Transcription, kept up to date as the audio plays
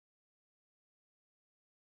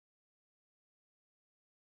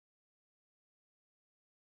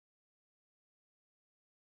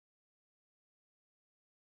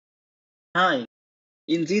Hi,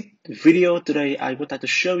 in this video today I would like to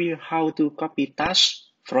show you how to copy tasks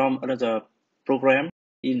from another program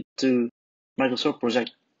into Microsoft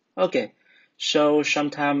project. Okay, so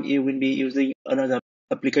sometime you will be using another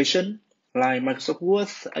application like Microsoft Word,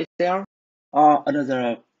 Excel, or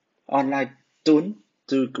another online tool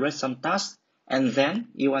to create some tasks, and then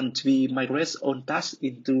you want to be migrate own tasks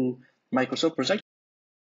into Microsoft project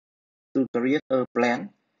to create a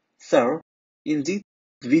plan. So, in this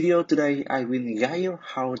video today, I will guide you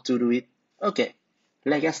how to do it. Okay,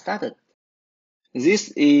 let's get started. This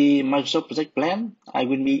is Microsoft Project Plan I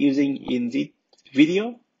will be using in this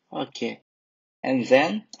video. Okay, and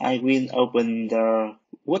then I will open the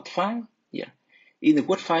Word file. Yeah, in the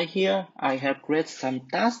Word file here, I have created some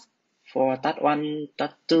tasks for task 1,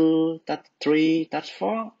 task 2, task 3, task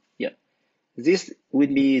 4. Yeah, this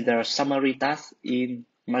will be the summary task in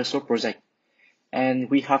Microsoft Project. And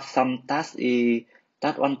we have some tasks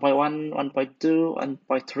task 1.1, 1.2,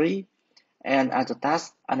 1.3, and as a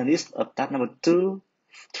task analyst of task number 2,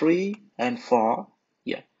 3, and 4.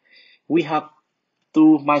 Yeah, we have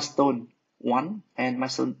two milestone 1 and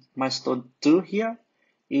milestone 2 here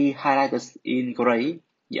is highlighted in gray.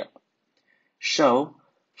 Yeah. So,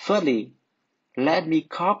 firstly, let me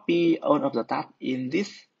copy all of the tasks in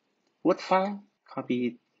this Word file. Copy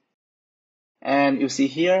it. And you see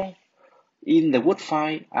here, in the Word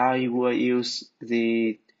file, I will use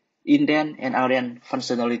the indent and outdent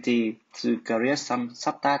functionality to create some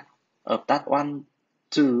subtasks of task 1,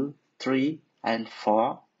 2, 3, and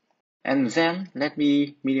 4. And then let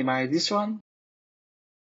me minimize this one.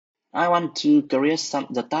 I want to create some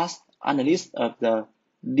the task analyst of the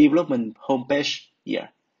development homepage here.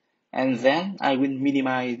 And then I will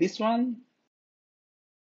minimize this one.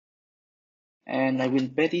 And I will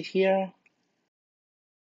paste it here.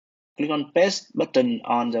 Click on paste button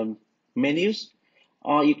on the menus,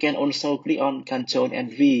 or you can also click on Ctrl and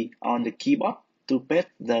V on the keyboard to paste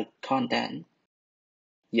the content.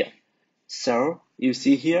 Yeah, so you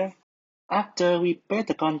see here, after we paste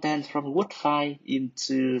the content from Word file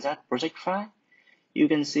into that project file, you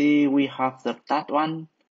can see we have the task 1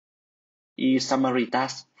 is summary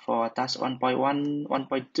task for task 1.1,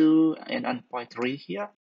 1.2, and 1.3 here.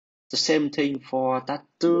 The same thing for task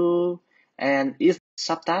 2 and each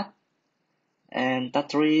subtask and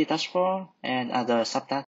task 3, task 4, and other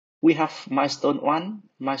subtasks. We have milestone 1,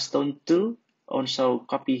 milestone 2, also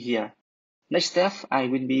copy here. Next step, I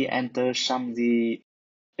will be enter some the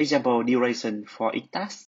example duration for each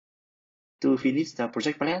task to finish the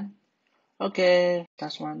project plan. Okay,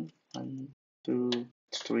 task 1, 1, 2,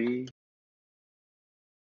 3.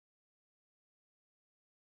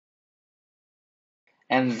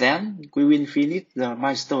 And then we will finish the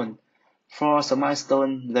milestone. For the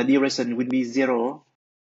milestone, the duration will be 0.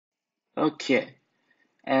 Okay.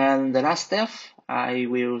 And the last step, I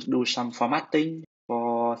will do some formatting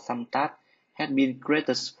for some tab had been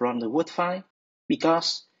created from the Word file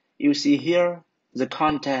because you see here the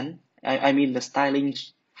content, I mean the styling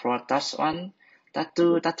for task 1, task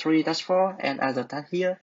 2, task 3, task 4, and other task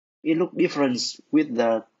here. It look different with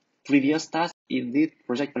the previous task in this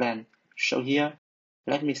project plan. So here,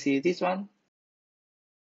 let me see this one.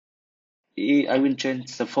 I will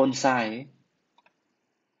change the font size.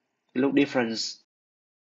 It look different.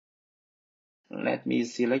 Let me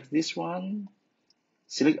select this one.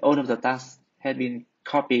 Select all of the tasks had been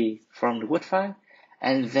copied from the Word file,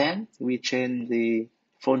 and then we change the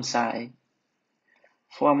font size.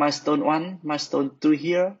 For milestone 1, milestone 2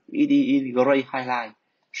 here, it is in gray highlight.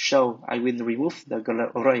 So I will remove the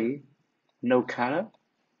gray, no color,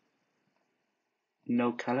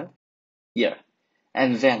 no color. Yeah.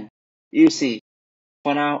 And then you see,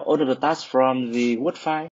 for now, all of the tasks from the Word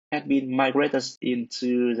file have been migrated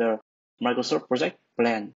into the Microsoft project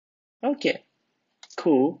plan. Okay,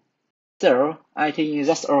 cool. So I think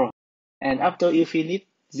that's all. And after you finish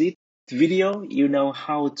this video, you know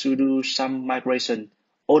how to do some migration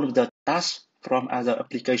all of the tasks from other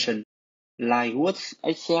applications like Word,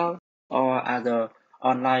 Excel, or other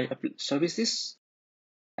online services.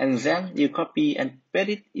 And then you copy and paste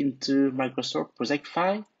it into Microsoft project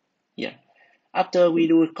file. Yeah. After we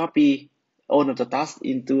do copy all of the tasks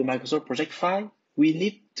into Microsoft project file, we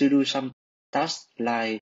need to do some tasks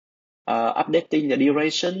like updating the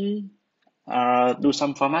duration, do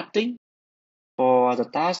some formatting for the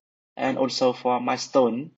task and also for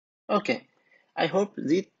milestone. Okay, I hope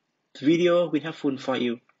this video will helpful for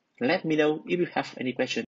you. Let me know if you have any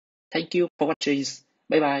question. Thank you for watching.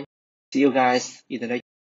 Bye bye. See you guys in the next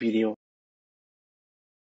video.